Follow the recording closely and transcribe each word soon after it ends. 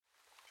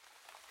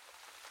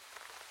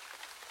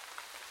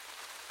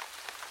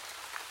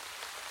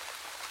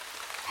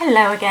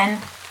Hello again.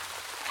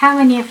 How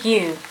many of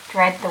you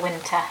dread the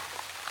winter?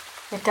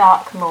 The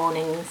dark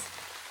mornings,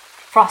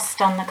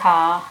 frost on the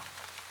car,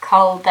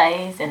 cold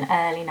days and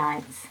early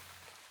nights,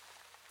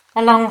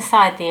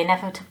 alongside the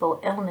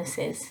inevitable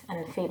illnesses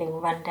and feeling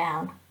run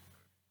down.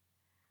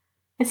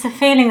 It's a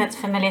feeling that's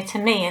familiar to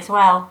me as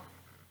well.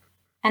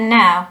 And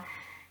now,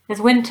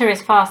 as winter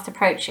is fast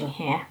approaching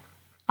here,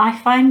 I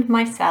find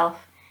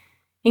myself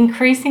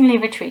increasingly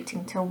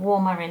retreating to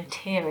warmer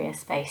interior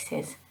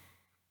spaces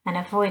and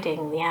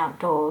avoiding the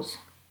outdoors.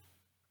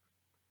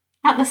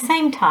 At the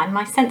same time,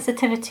 my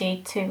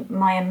sensitivity to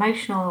my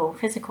emotional or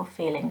physical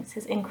feelings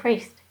has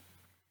increased.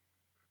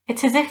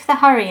 It's as if the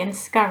hurry and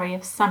scurry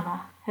of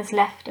summer has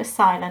left a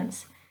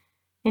silence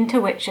into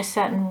which a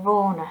certain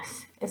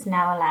rawness is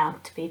now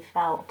allowed to be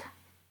felt.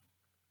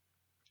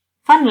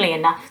 Funnily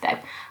enough, though,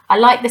 I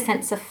like the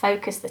sense of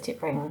focus that it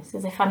brings,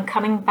 as if I'm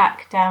coming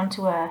back down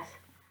to earth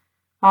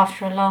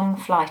after a long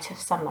flight of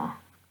summer,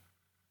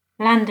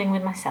 landing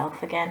with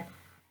myself again,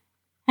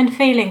 and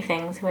feeling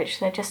things which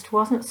there just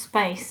wasn't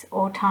space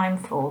or time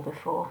for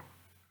before.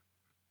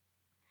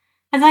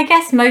 As I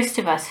guess most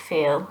of us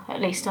feel, at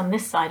least on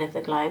this side of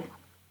the globe,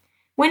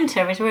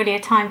 winter is really a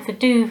time for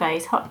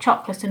duvets, hot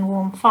chocolate and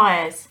warm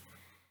fires,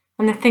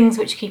 and the things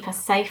which keep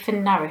us safe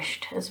and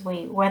nourished as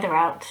we weather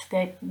out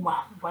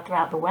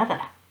the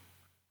weather.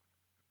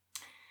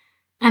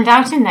 And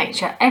out in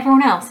nature,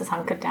 everyone else is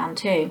hunkered down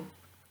too.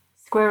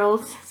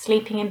 Squirrels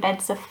sleeping in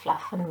beds of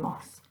fluff and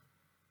moss,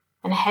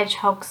 and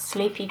hedgehogs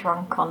sleepy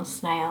drunk on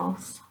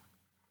snails.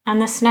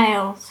 And the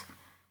snails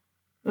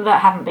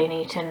that haven't been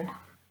eaten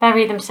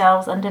bury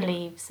themselves under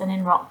leaves and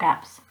in rock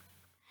gaps.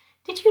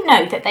 Did you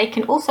know that they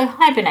can also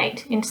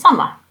hibernate in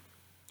summer?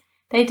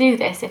 They do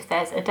this if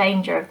there's a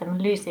danger of them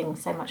losing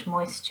so much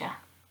moisture.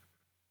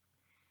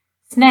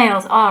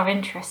 Snails are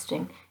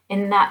interesting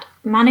in that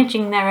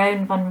managing their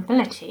own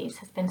vulnerabilities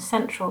has been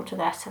central to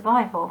their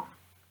survival.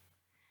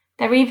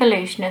 Their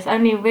evolution has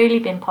only really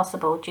been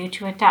possible due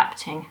to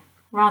adapting,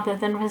 rather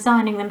than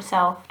resigning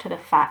themselves to the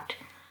fact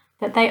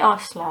that they are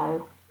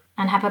slow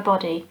and have a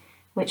body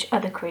which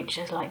other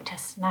creatures like to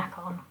snack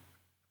on.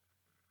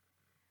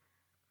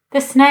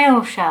 The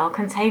snail shell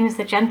contains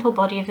the gentle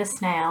body of the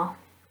snail,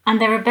 and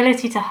their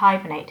ability to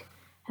hibernate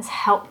has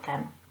helped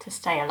them to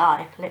stay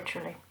alive,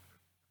 literally.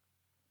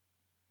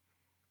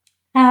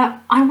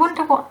 Now, I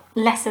wonder what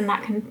lesson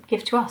that can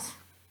give to us.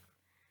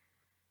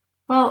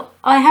 Well,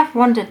 I have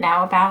wondered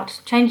now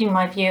about changing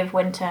my view of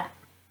winter,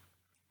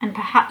 and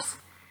perhaps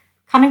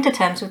coming to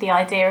terms with the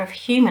idea of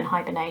human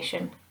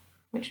hibernation,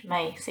 which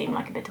may seem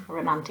like a bit of a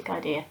romantic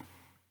idea.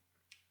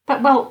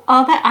 But, well,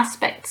 are there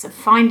aspects of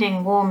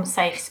finding warm,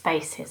 safe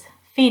spaces,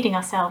 feeding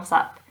ourselves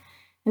up,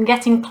 and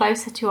getting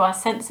closer to our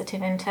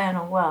sensitive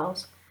internal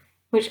worlds,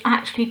 which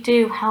actually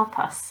do help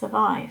us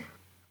survive?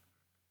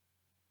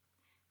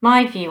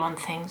 My view on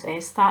things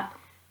is that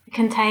a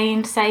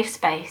contained, safe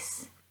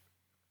space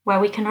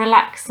where we can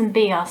relax and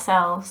be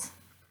ourselves,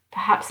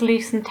 perhaps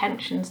loosen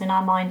tensions in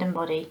our mind and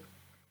body,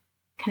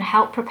 can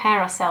help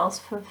prepare ourselves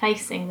for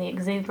facing the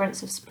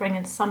exuberance of spring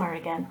and summer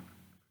again.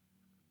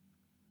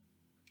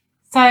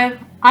 So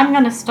I'm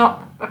going to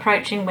stop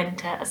approaching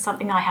winter as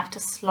something I have to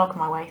slog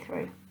my way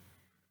through,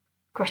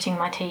 gritting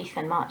my teeth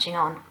and marching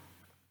on.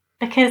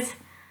 Because,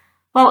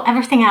 well,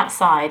 everything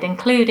outside,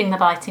 including the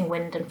biting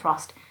wind and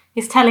frost,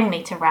 is telling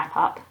me to wrap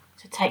up,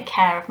 to take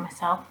care of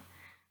myself,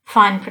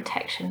 find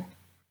protection,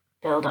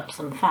 build up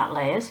some fat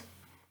layers,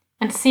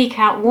 and seek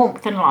out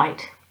warmth and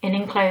light in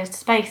enclosed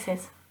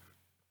spaces.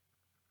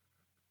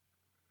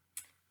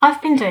 I've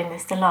been doing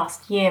this the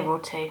last year or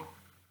two,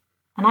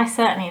 and I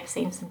certainly have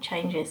seen some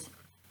changes.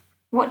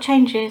 What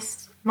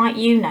changes might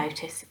you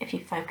notice if you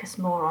focus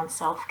more on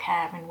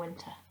self-care in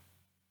winter?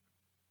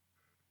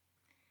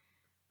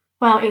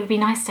 Well, it would be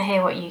nice to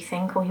hear what you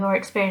think or your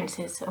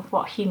experiences of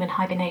what human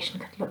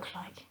hibernation could look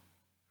like.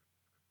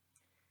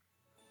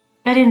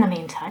 But in the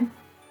meantime,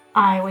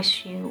 I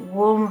wish you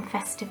warm,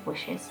 festive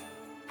wishes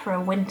for a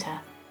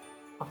winter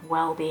of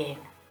well-being.